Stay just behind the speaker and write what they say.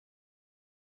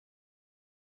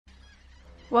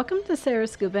Welcome to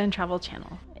Sarah's Scuba and Travel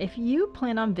channel. If you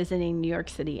plan on visiting New York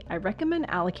City, I recommend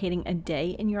allocating a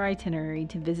day in your itinerary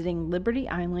to visiting Liberty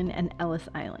Island and Ellis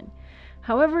Island.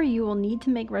 However, you will need to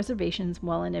make reservations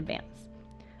well in advance.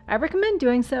 I recommend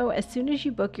doing so as soon as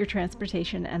you book your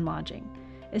transportation and lodging,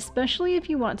 especially if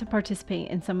you want to participate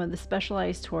in some of the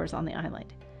specialized tours on the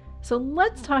island. So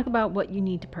let's talk about what you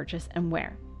need to purchase and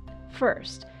where.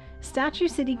 First, Statue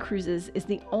City Cruises is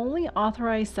the only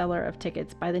authorized seller of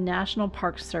tickets by the National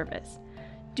Park Service.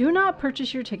 Do not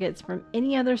purchase your tickets from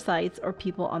any other sites or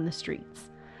people on the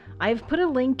streets. I have put a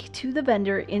link to the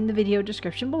vendor in the video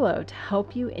description below to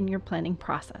help you in your planning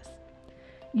process.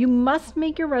 You must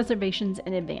make your reservations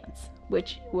in advance,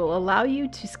 which will allow you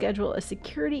to schedule a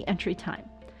security entry time.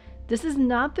 This is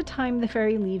not the time the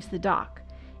ferry leaves the dock.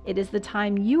 It is the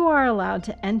time you are allowed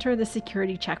to enter the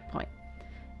security checkpoint.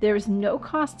 There is no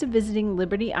cost to visiting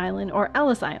Liberty Island or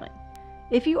Ellis Island.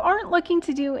 If you aren't looking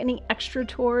to do any extra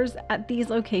tours at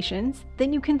these locations,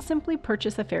 then you can simply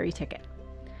purchase a ferry ticket.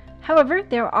 However,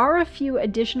 there are a few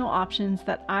additional options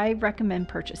that I recommend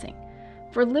purchasing.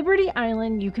 For Liberty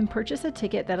Island, you can purchase a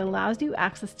ticket that allows you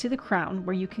access to the crown,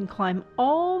 where you can climb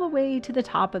all the way to the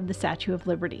top of the Statue of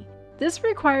Liberty. This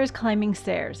requires climbing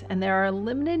stairs, and there are a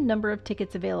limited number of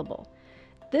tickets available.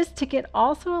 This ticket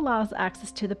also allows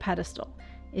access to the Pedestal.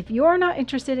 If you are not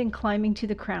interested in climbing to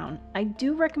the crown, I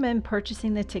do recommend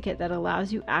purchasing the ticket that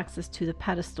allows you access to the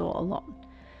Pedestal alone.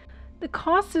 The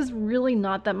cost is really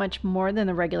not that much more than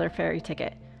the regular ferry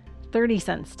ticket, 30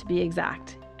 cents to be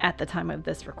exact, at the time of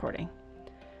this recording.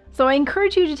 So I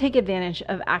encourage you to take advantage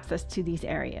of access to these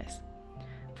areas.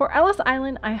 For Ellis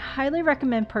Island, I highly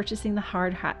recommend purchasing the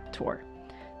Hard Hat Tour.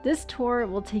 This tour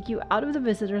will take you out of the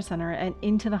visitor center and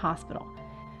into the hospital.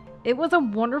 It was a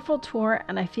wonderful tour,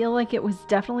 and I feel like it was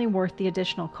definitely worth the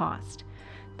additional cost.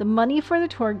 The money for the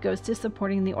tour goes to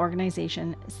supporting the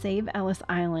organization Save Ellis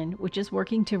Island, which is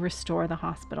working to restore the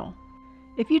hospital.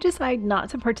 If you decide not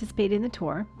to participate in the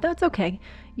tour, that's okay.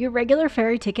 Your regular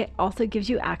ferry ticket also gives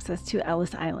you access to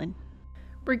Ellis Island.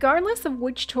 Regardless of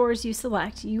which tours you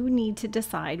select, you need to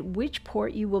decide which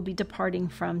port you will be departing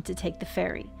from to take the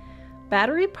ferry: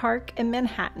 Battery Park in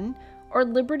Manhattan or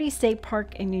Liberty State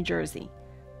Park in New Jersey.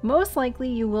 Most likely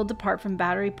you will depart from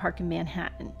Battery Park in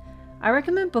Manhattan. I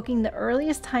recommend booking the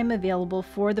earliest time available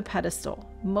for the Pedestal,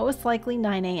 most likely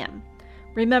 9 a.m.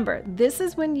 Remember, this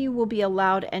is when you will be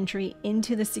allowed entry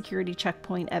into the security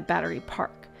checkpoint at Battery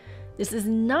Park. This is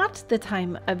not the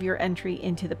time of your entry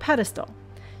into the Pedestal.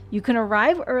 You can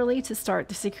arrive early to start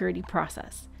the security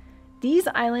process. These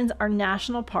islands are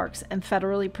national parks and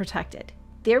federally protected.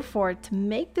 Therefore, to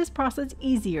make this process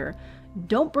easier,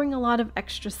 don't bring a lot of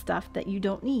extra stuff that you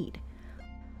don't need.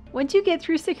 Once you get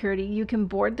through security, you can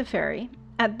board the ferry.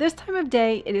 At this time of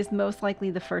day, it is most likely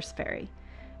the first ferry.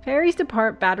 Ferries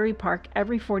depart Battery Park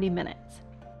every 40 minutes.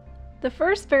 The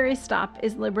first ferry stop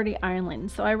is Liberty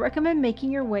Island, so I recommend making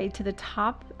your way to the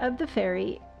top of the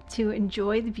ferry to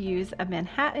enjoy the views of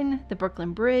Manhattan, the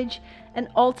Brooklyn Bridge, and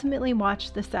ultimately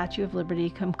watch the Statue of Liberty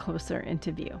come closer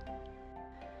into view.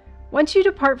 Once you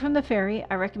depart from the ferry,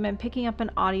 I recommend picking up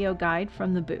an audio guide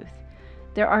from the booth.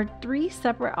 There are 3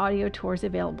 separate audio tours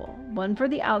available: one for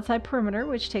the outside perimeter,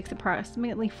 which takes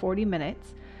approximately 40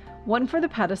 minutes, one for the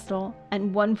Pedestal,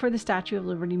 and one for the Statue of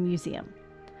Liberty Museum.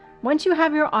 Once you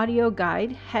have your audio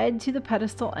guide, head to the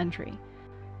Pedestal entry.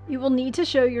 You will need to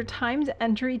show your timed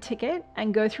entry ticket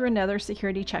and go through another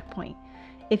security checkpoint.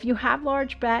 If you have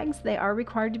large bags, they are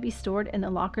required to be stored in the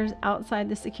lockers outside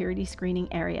the security screening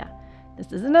area.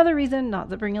 This is another reason not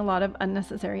to bring a lot of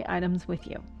unnecessary items with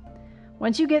you.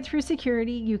 Once you get through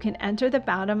security, you can enter the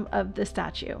bottom of the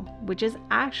statue, which is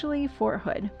actually Fort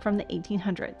Hood from the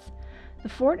 1800s. The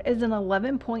fort is an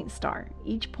 11-point star.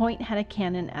 Each point had a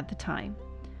cannon at the time.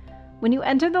 When you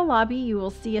enter the lobby, you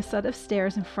will see a set of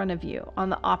stairs in front of you on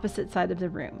the opposite side of the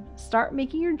room. Start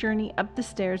making your journey up the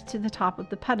stairs to the top of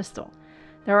the Pedestal.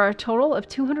 There are a total of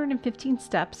 215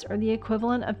 steps, or the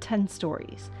equivalent of 10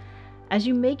 stories. As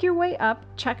you make your way up,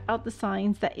 check out the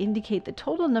signs that indicate the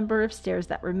total number of stairs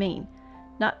that remain.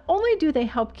 Not only do they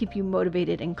help keep you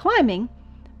motivated in climbing,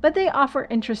 but they offer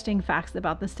interesting facts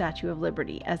about the Statue of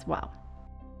Liberty as well.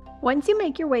 Once you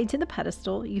make your way to the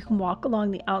Pedestal, you can walk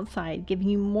along the outside, giving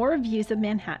you more views of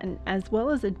Manhattan as well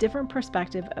as a different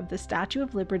perspective of the Statue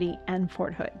of Liberty and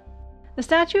Fort Hood. The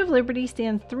Statue of Liberty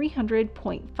stands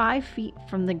 300.5 feet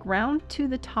from the ground to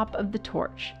the top of the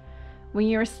torch. When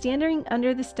you're standing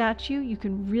under the statue, you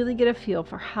can really get a feel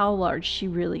for how large she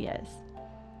really is.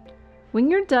 When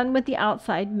you're done with the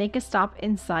outside, make a stop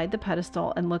inside the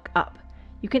Pedestal and look up.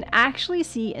 You can actually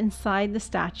see inside the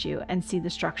statue and see the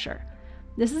structure.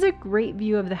 This is a great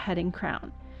view of the head and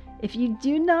crown. If you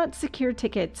do not secure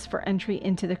tickets for entry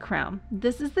into the crown,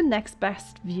 this is the next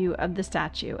best view of the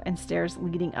statue and stairs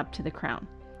leading up to the crown.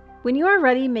 When you are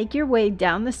ready, make your way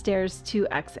down the stairs to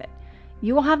exit.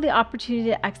 You will have the opportunity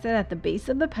to exit at the base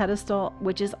of the pedestal,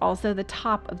 which is also the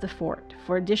top of the fort,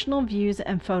 for additional views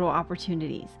and photo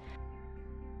opportunities.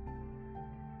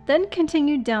 Then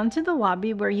continue down to the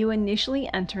lobby where you initially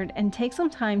entered and take some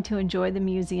time to enjoy the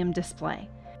museum display.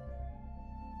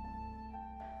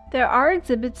 There are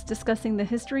exhibits discussing the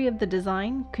history of the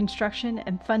design, construction,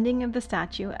 and funding of the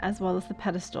statue, as well as the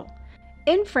pedestal.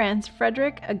 In France,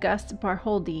 Frederick Auguste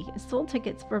Bartholdi sold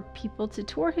tickets for people to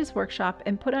tour his workshop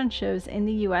and put on shows in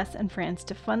the US and France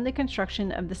to fund the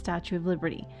construction of the Statue of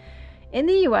Liberty. In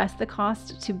the US, the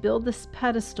cost to build this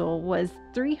pedestal was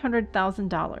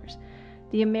 $300,000.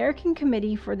 The American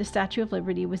Committee for the Statue of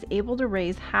Liberty was able to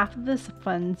raise half of the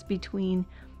funds between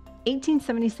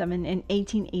 1877 and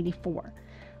 1884.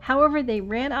 However, they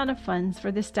ran out of funds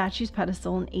for the statue's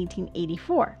pedestal in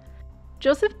 1884.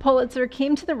 Joseph Pulitzer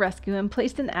came to the rescue and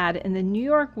placed an ad in the New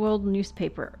York World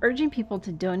newspaper urging people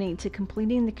to donate to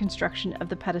completing the construction of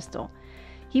the pedestal.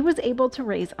 He was able to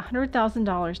raise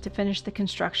 $100,000 to finish the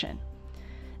construction.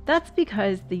 That's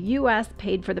because the US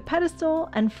paid for the pedestal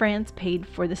and France paid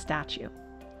for the statue.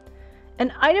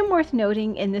 An item worth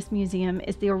noting in this museum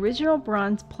is the original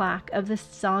bronze plaque of the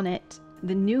sonnet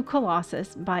The New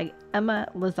Colossus by Emma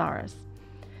Lazarus.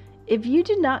 If you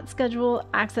did not schedule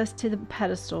access to the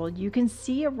pedestal, you can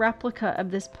see a replica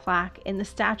of this plaque in the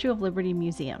Statue of Liberty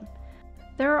Museum.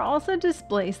 There are also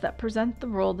displays that present the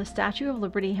role the Statue of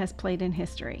Liberty has played in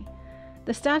history.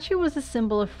 The statue was a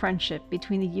symbol of friendship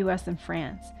between the US and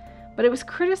France, but it was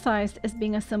criticized as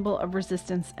being a symbol of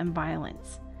resistance and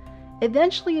violence.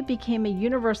 Eventually, it became a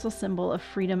universal symbol of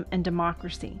freedom and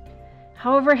democracy.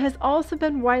 However, it has also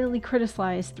been widely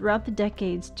criticized throughout the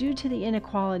decades due to the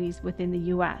inequalities within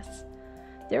the US.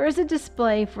 There is a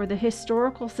display for the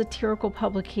historical satirical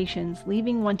publications,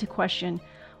 leaving one to question,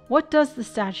 what does the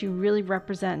statue really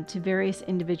represent to various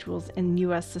individuals in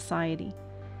US society?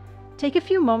 Take a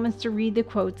few moments to read the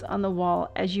quotes on the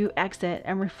wall as you exit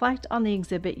and reflect on the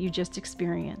exhibit you just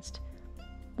experienced.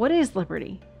 What is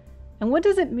liberty? And what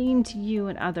does it mean to you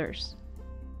and others?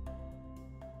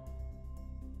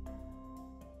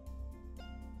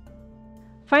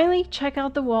 Finally, check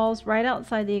out the walls right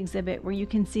outside the exhibit where you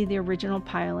can see the original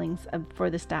pilings for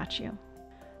the statue.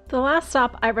 The last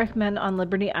stop I recommend on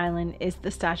Liberty Island is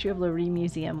the Statue of Liberty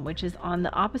Museum, which is on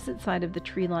the opposite side of the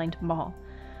tree-lined mall.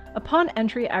 Upon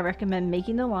entry, I recommend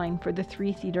making the line for the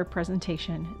 3-theater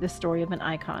presentation, The Story of an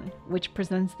Icon, which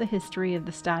presents the history of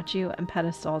the statue and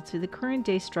pedestal to the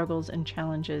current-day struggles and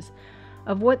challenges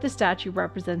of what the statue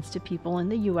represents to people in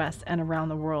the US and around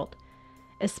the world,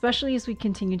 especially as we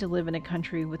continue to live in a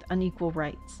country with unequal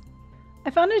rights. I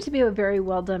found it to be a very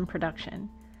well done production.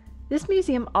 This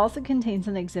museum also contains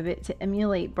an exhibit to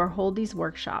emulate Bartholdi's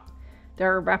workshop.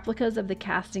 There are replicas of the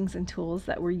castings and tools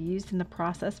that were used in the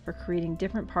process for creating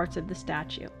different parts of the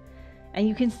statue, and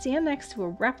you can stand next to a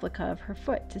replica of her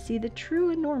foot to see the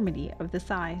true enormity of the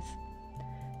size.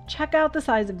 Check out the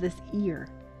size of this ear.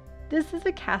 This is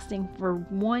a casting for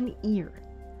one ear.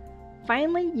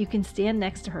 Finally, you can stand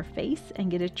next to her face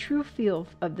and get a true feel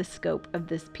of the scope of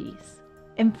this piece.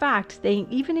 In fact, they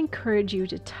even encourage you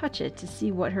to touch it to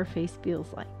see what her face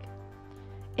feels like.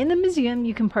 In the museum,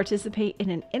 you can participate in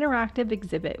an interactive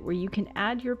exhibit where you can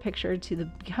add your picture to the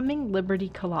Becoming Liberty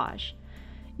collage.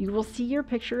 You will see your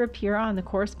picture appear on the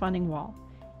corresponding wall.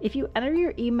 If you enter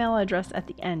your email address at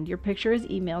the end, your picture is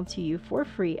emailed to you for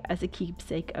free as a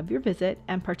keepsake of your visit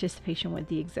and participation with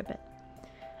the exhibit.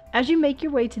 As you make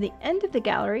your way to the end of the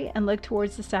gallery and look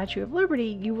towards the Statue of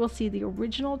Liberty, you will see the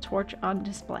original torch on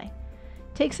display.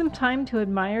 Take some time to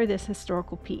admire this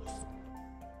historical piece.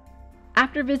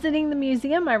 After visiting the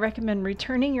museum, I recommend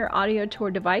returning your audio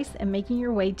tour device and making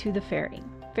your way to the ferry.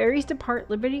 Ferries depart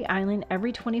Liberty Island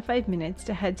every 25 minutes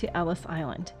to head to Ellis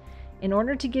Island. In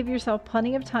order to give yourself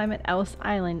plenty of time at Ellis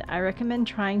Island, I recommend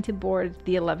trying to board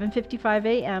the 11:55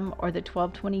 a.m. or the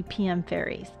 12:20 p.m.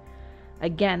 ferries.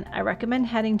 Again, I recommend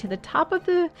heading to the top of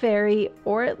the ferry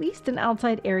or at least an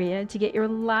outside area to get your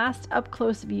last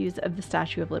up-close views of the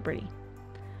Statue of Liberty.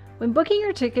 When booking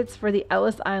your tickets for the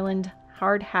Ellis Island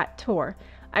Hard Hat Tour,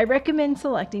 I recommend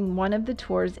selecting one of the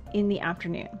tours in the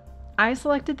afternoon. I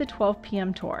selected the 12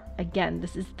 p.m. tour. Again,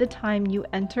 this is the time you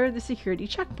enter the security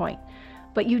checkpoint,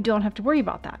 but you don't have to worry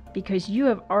about that because you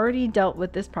have already dealt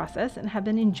with this process and have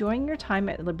been enjoying your time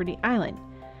at Liberty Island.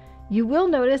 You will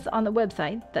notice on the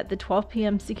website that the 12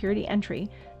 p.m. security entry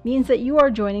means that you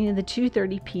are joining the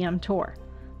 2:30 p.m. tour.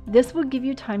 This will give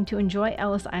you time to enjoy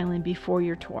Ellis Island before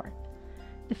your tour.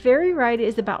 The ferry ride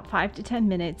is about 5 to 10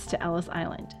 minutes to Ellis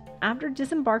Island. After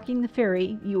disembarking the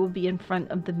ferry, you will be in front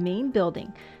of the main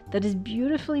building that is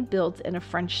beautifully built in a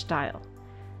French style.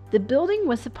 The building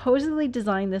was supposedly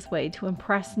designed this way to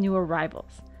impress new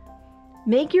arrivals.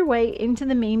 Make your way into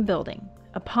the main building.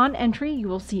 Upon entry, you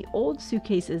will see old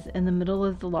suitcases in the middle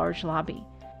of the large lobby.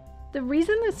 The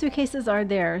reason the suitcases are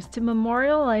there is to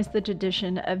memorialize the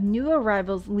tradition of new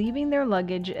arrivals leaving their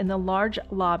luggage in the large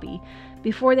lobby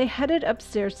before they headed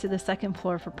upstairs to the second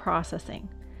floor for processing.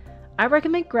 I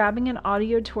recommend grabbing an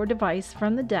audio tour device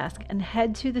from the desk and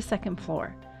head to the second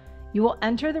floor. You will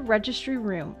enter the registry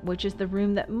room, which is the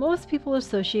room that most people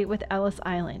associate with Ellis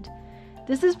Island.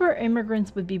 This is where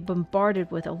immigrants would be bombarded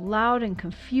with a loud and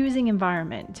confusing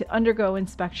environment to undergo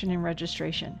inspection and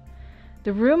registration.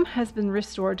 The room has been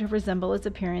restored to resemble its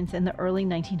appearance in the early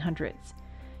 1900s.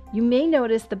 You may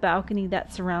notice the balcony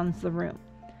that surrounds the room.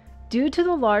 Due to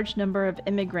the large number of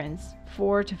immigrants,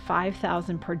 4,000 to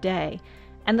 5,000 per day,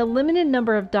 and the limited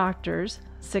number of doctors,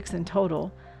 6 in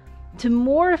total, to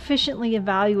more efficiently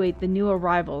evaluate the new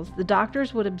arrivals, the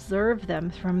doctors would observe them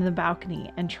from the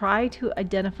balcony and try to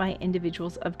identify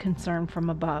individuals of concern from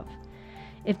above.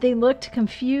 If they looked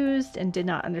confused and did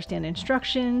not understand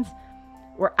instructions,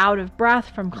 were out of breath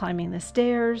from climbing the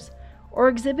stairs, or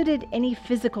exhibited any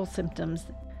physical symptoms,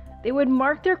 they would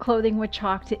mark their clothing with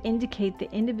chalk to indicate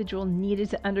the individual needed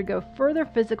to undergo further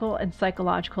physical and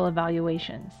psychological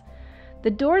evaluations. The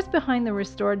doors behind the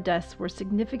restored desks were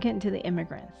significant to the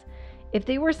immigrants. If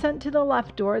they were sent to the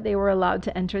left door, they were allowed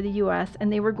to enter the U.S.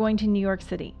 and they were going to New York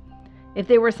City. If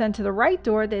they were sent to the right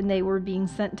door, then they were being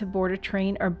sent to board a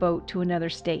train or boat to another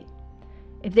state.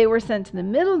 If they were sent to the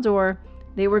middle door,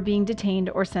 they were being detained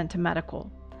or sent to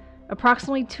medical.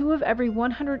 Approximately 2 of every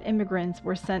 100 immigrants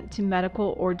were sent to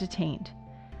medical or detained.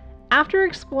 After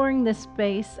exploring this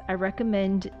space, I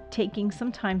recommend taking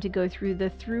some time to go through the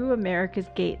Through America's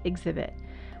Gate exhibit,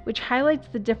 which highlights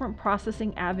the different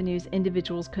processing avenues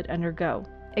individuals could undergo,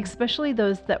 especially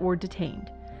those that were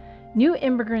detained. New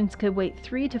immigrants could wait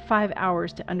 3 to 5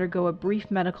 hours to undergo a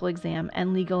brief medical exam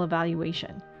and legal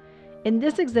evaluation. In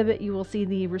this exhibit, you will see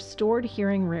the restored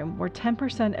hearing room where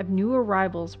 10% of new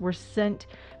arrivals were sent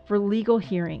for legal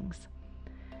hearings.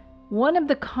 One of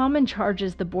the common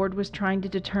charges the board was trying to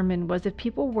determine was if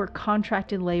people were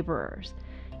contracted laborers.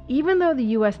 Even though the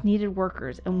U.S. needed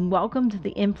workers and welcomed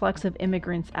the influx of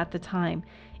immigrants at the time,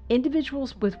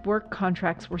 individuals with work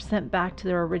contracts were sent back to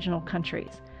their original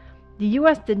countries. The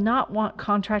U.S. did not want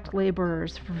contract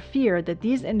laborers for fear that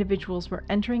these individuals were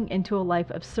entering into a life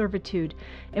of servitude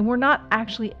and were not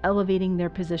actually elevating their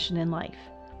position in life.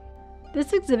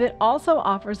 This exhibit also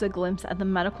offers a glimpse at the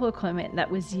medical equipment that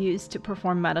was used to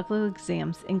perform medical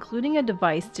exams, including a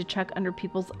device to check under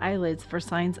people's eyelids for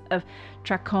signs of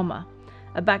trachoma,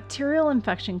 a bacterial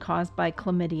infection caused by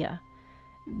chlamydia.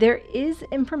 There is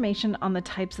information on the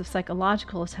types of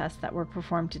psychological tests that were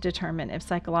performed to determine if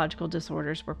psychological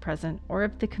disorders were present or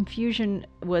if the confusion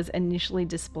was initially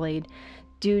displayed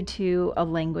due to a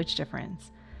language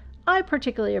difference. I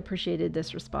particularly appreciated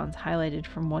this response highlighted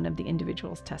from one of the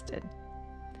individuals tested.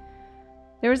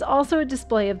 There is also a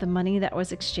display of the money that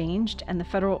was exchanged and the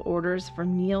federal orders for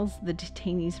meals the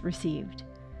detainees received.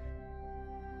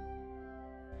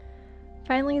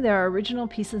 Finally, there are original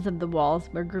pieces of the walls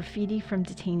where graffiti from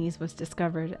detainees was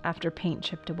discovered after paint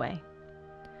chipped away.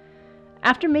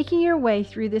 After making your way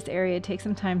through this area, take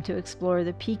some time to explore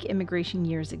the Peak Immigration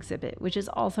Years exhibit, which is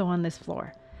also on this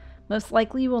floor. Most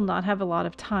likely you will not have a lot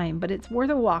of time, but it's worth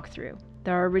a walkthrough.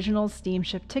 There are original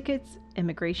steamship tickets,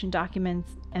 immigration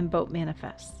documents, and boat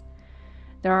manifests.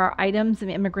 There are items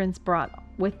immigrants brought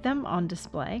with them on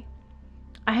display.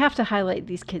 I have to highlight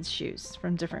these kids' shoes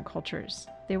from different cultures.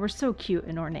 They were so cute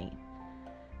and ornate.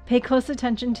 Pay close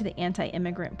attention to the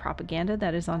anti-immigrant propaganda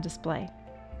that is on display.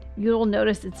 You will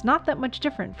notice it's not that much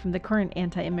different from the current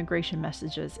anti-immigration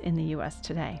messages in the US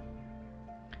today.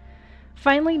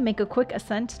 Finally, make a quick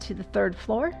ascent to the 3rd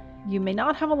floor. You may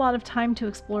not have a lot of time to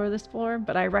explore this floor,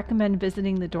 but I recommend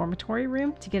visiting the dormitory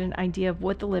room to get an idea of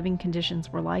what the living conditions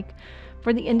were like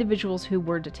for the individuals who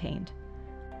were detained.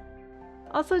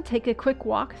 Also, take a quick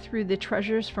walk through the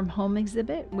Treasures from Home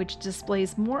exhibit, which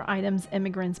displays more items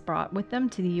immigrants brought with them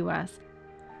to the U.S.,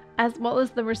 as well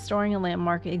as the Restoring a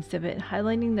Landmark exhibit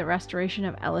highlighting the restoration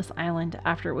of Ellis Island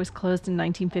after it was closed in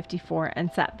 1954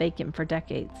 and sat vacant for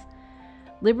decades.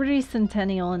 Liberty's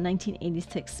centennial in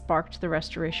 1986 sparked the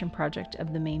restoration project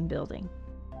of the main building.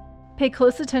 Pay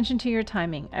close attention to your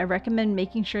timing. I recommend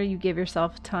making sure you give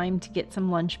yourself time to get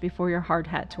some lunch before your hard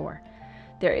hat tour.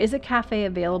 There is a cafe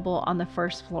available on the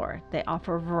 1st floor. They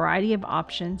offer a variety of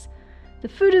options. The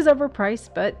food is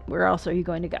overpriced, but where else are you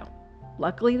going to go?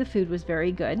 Luckily, the food was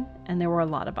very good and there were a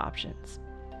lot of options.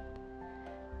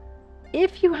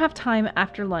 If you have time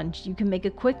after lunch, you can make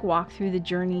a quick walk through the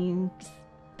Journeys,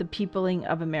 the Peopling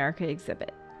of America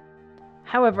exhibit.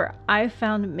 However, I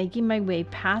found making my way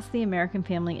past the American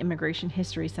Family Immigration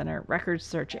History Center record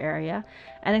search area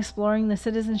and exploring the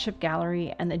Citizenship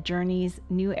Gallery and the Journeys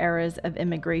New Eras of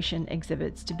Immigration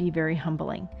exhibits to be very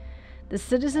humbling. The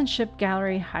Citizenship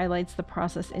Gallery highlights the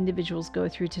process individuals go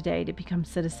through today to become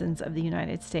citizens of the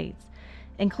United States,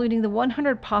 including the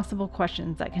 100 possible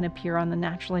questions that can appear on the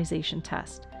naturalization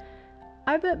test.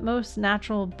 I bet most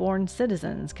natural-born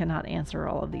citizens cannot answer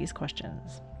all of these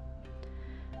questions.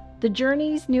 The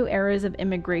Journeys New Eras of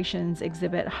Immigrations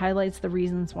exhibit highlights the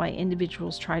reasons why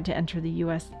individuals tried to enter the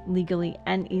U.S. legally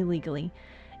and illegally,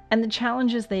 and the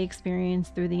challenges they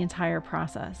experienced through the entire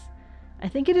process. I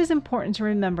think it is important to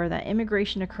remember that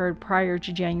immigration occurred prior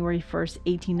to January 1st,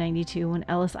 1892, when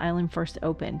Ellis Island first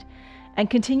opened, and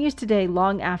continues today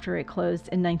long after it closed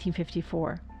in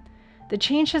 1954. The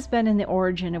change has been in the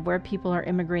origin of where people are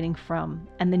immigrating from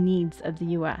and the needs of the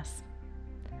U.S.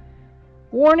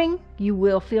 Warning, you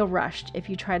will feel rushed if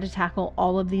you try to tackle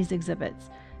all of these exhibits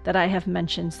that I have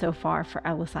mentioned so far for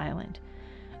Ellis Island.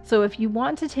 So if you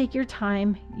want to take your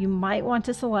time, you might want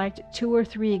to select 2 or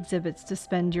 3 exhibits to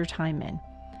spend your time in.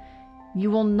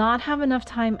 You will not have enough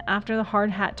time after the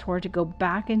hard hat tour to go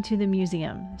back into the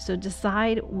museum, so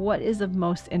decide what is of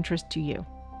most interest to you.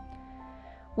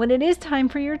 When it is time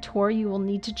for your tour, you will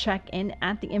need to check in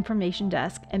at the information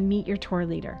desk and meet your tour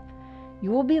leader. You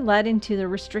will be led into the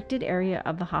restricted area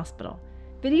of the hospital.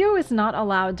 Video is not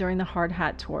allowed during the hard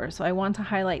hat tour, so I want to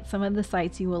highlight some of the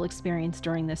sights you will experience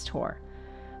during this tour.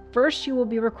 First, you will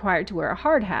be required to wear a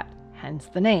hard hat, hence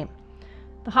the name.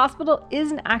 The hospital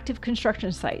is an active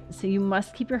construction site, so you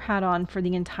must keep your hat on for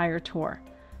the entire tour.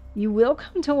 You will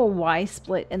come to a Y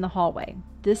split in the hallway.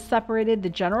 This separated the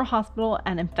general hospital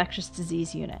and infectious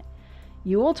disease unit.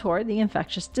 You will tour the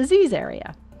infectious disease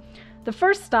area. The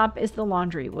first stop is the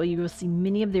laundry, where you will see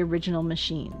many of the original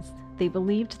machines. They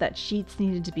believed that sheets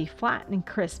needed to be flat and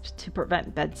crisp to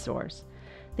prevent bed sores.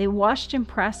 They washed and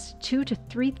pressed 2,000 to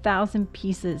 3,000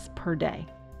 pieces per day.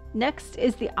 Next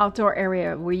is the outdoor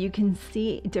area, where you can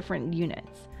see different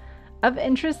units. Of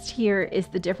interest here is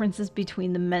the differences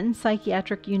between the men's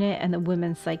psychiatric unit and the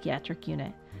women's psychiatric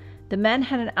unit. The men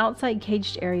had an outside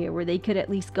caged area where they could at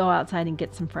least go outside and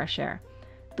get some fresh air.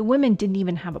 The women didn't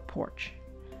even have a porch.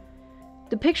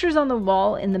 The pictures on the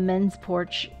wall in the men's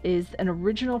porch is an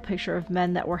original picture of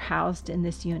men that were housed in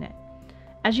this unit.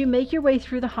 As you make your way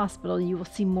through the hospital, you will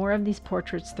see more of these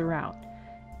portraits throughout.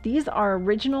 These are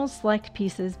original select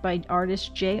pieces by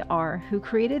artist J.R., who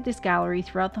created this gallery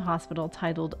throughout the hospital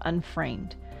titled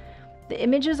Unframed. The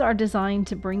images are designed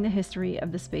to bring the history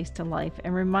of the space to life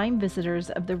and remind visitors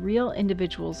of the real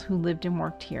individuals who lived and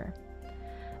worked here.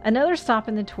 Another stop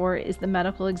in the tour is the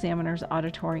medical examiner's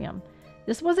auditorium.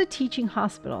 This was a teaching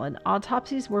hospital, and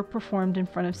autopsies were performed in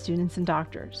front of students and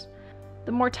doctors.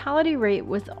 The mortality rate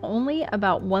was only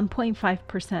about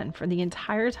 1.5% for the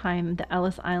entire time the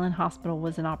Ellis Island Hospital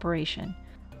was in operation.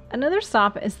 Another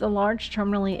stop is the large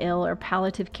terminally ill or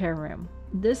palliative care room.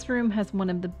 This room has one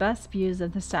of the best views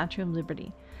of the Statue of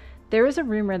Liberty. There is a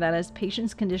rumor that as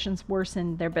patients' conditions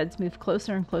worsened, their beds moved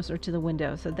closer and closer to the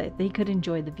window so that they could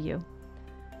enjoy the view.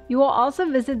 You will also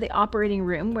visit the operating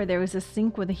room, where there was a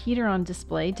sink with a heater on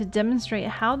display to demonstrate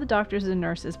how the doctors and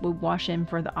nurses would wash in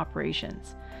for the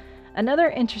operations. Another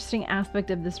interesting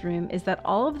aspect of this room is that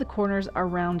all of the corners are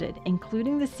rounded,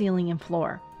 including the ceiling and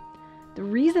floor. The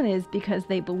reason is because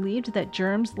they believed that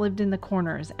germs lived in the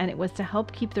corners, and it was to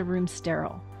help keep the room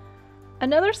sterile.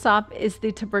 Another stop is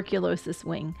the tuberculosis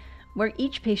wing, where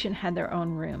each patient had their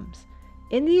own rooms.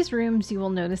 In these rooms, you will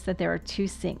notice that there are 2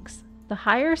 sinks. The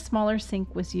higher, smaller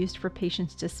sink was used for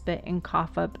patients to spit and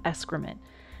cough up excrement.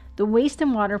 The waste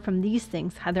and water from these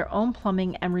sinks had their own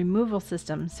plumbing and removal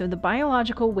system, so the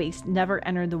biological waste never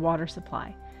entered the water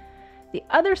supply. The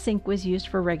other sink was used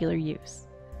for regular use.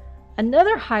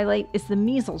 Another highlight is the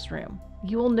measles room.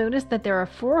 You will notice that there are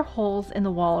 4 holes in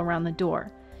the wall around the door.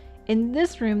 In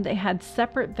this room, they had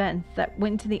separate vents that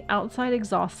went to the outside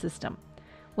exhaust system.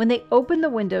 When they opened the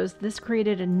windows, this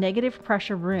created a negative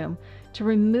pressure room to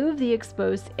remove the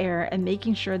exposed air and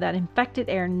making sure that infected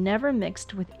air never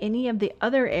mixed with any of the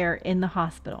other air in the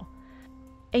hospital.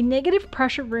 A negative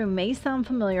pressure room may sound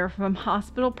familiar from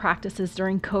hospital practices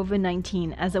during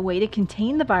COVID-19 as a way to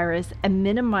contain the virus and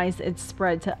minimize its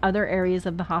spread to other areas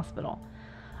of the hospital.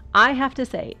 I have to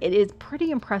say, it is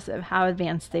pretty impressive how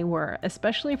advanced they were,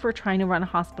 especially for trying to run a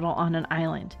hospital on an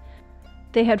island.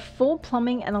 They had full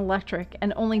plumbing and electric,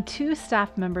 and only 2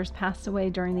 staff members passed away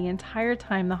during the entire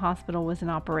time the hospital was in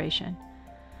operation.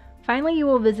 Finally, you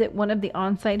will visit one of the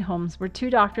on-site homes where 2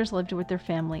 doctors lived with their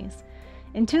families.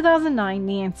 In 2009,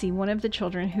 Nancy, one of the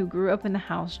children who grew up in the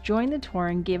house, joined the tour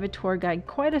and gave a tour guide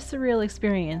quite a surreal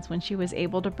experience when she was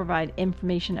able to provide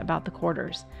information about the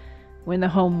quarters, when the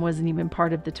home wasn't even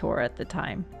part of the tour at the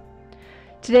time.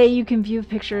 Today, you can view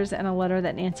pictures and a letter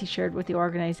that Nancy shared with the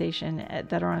organization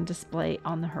that are on display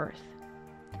on the hearth.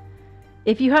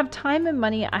 If you have time and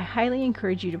money, I highly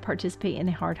encourage you to participate in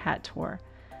a hard hat tour.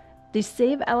 The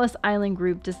Save Ellis Island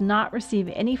group does not receive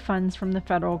any funds from the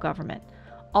federal government.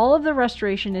 All of the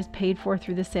restoration is paid for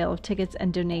through the sale of tickets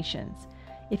and donations.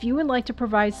 If you would like to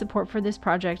provide support for this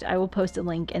project, I will post a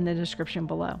link in the description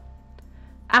below.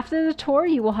 After the tour,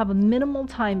 you will have a minimal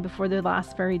time before the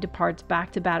last ferry departs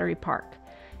back to Battery Park.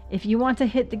 If you want to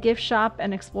hit the gift shop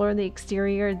and explore the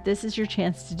exterior, this is your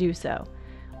chance to do so.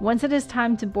 Once it is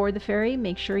time to board the ferry,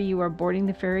 make sure you are boarding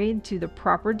the ferry to the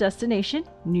proper destination,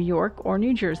 New York or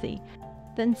New Jersey.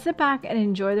 Then sit back and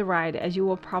enjoy the ride, as you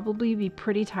will probably be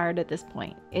pretty tired at this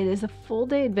point. It is a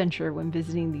full-day adventure when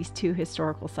visiting these 2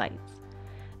 historical sites.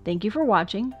 Thank you for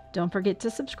watching. Don't forget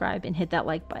to subscribe and hit that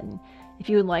like button. If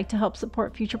you would like to help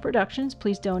support future productions,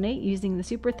 please donate using the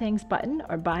Super Thanks button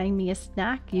or buying me a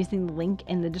snack using the link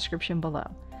in the description below.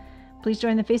 Please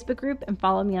join the Facebook group and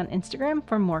follow me on Instagram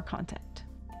for more content.